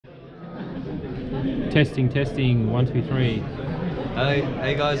Testing, 1, 2, 3.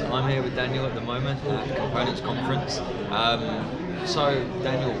 Hey guys, I'm here with Daniel at the moment at Components Conference. So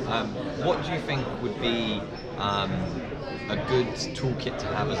Daniel, what do you think would be a good toolkit to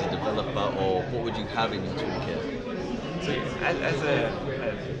have as a developer, or what would you have in your toolkit? So as a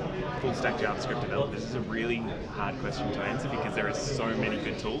full stack JavaScript developer, this is a really hard question to answer because there are so many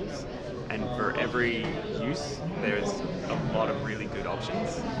good tools, and for every use there's a lot of really good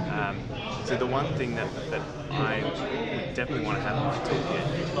options. So the one thing that I would definitely want to have in my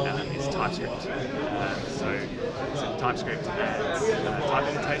toolkit is TypeScript. So TypeScript adds type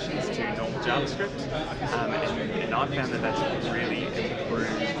annotations to normal JavaScript, and I've found that that's really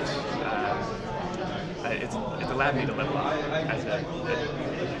improved. It's allowed me to level up as a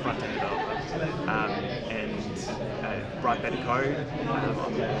front-end developer and write better code. I'm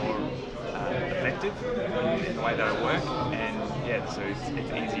more effective in the way that I work, and yeah, so it's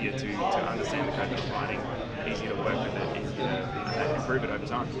easier to understand the code that I'm writing, easier to work with it, easier to improve it over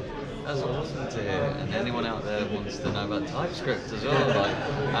time. That's awesome to hear. And anyone out there wants to know about TypeScript as well.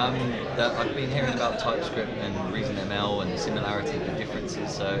 I've been hearing about TypeScript and ReasonML and the similarities and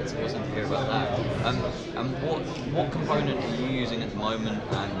differences, so it's awesome to hear about that. And what component are you using at the moment,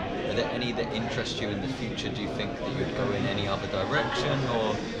 and are there any that interest you in the future? Do you think that you'd go in any other direction,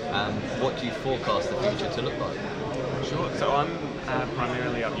 or what do you forecast the future to look like? Sure. So I've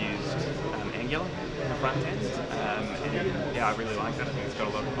used Angular in the front end, and yeah, I really like that. I think it's got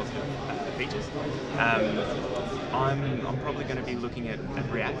a lot of positive features. I'm probably going to be looking at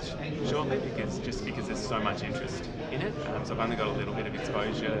React shortly because there's so much interest in it. So I've only got a little bit of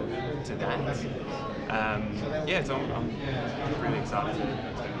exposure to that. Yeah, so I'm really excited to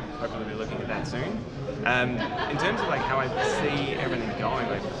hopefully be looking at that soon. In terms of how I see everything going,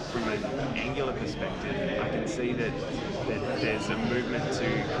 from an Angular perspective, I can see that there's a movement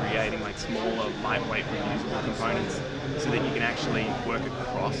to creating smaller, lightweight, reusable components so that you can actually work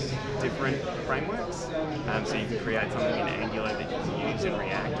across different frameworks. So you can create something in Angular that you can use in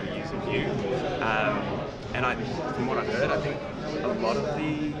React or use in Vue. And from what I've heard, I think a lot of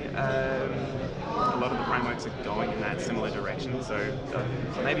the frameworks are going in that similar direction. So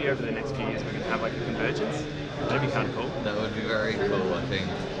maybe over the next few years we're going to have a convergence. That'd be kind of cool. That would be very cool. I think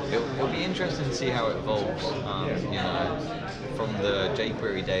it'll be interesting to see how it evolves. From the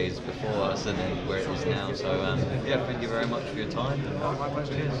jQuery days before us and then where it is now. So yeah, thank you very much for your time. Oh, my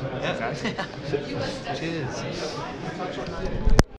pleasure. Cheers. Yeah. Cheers.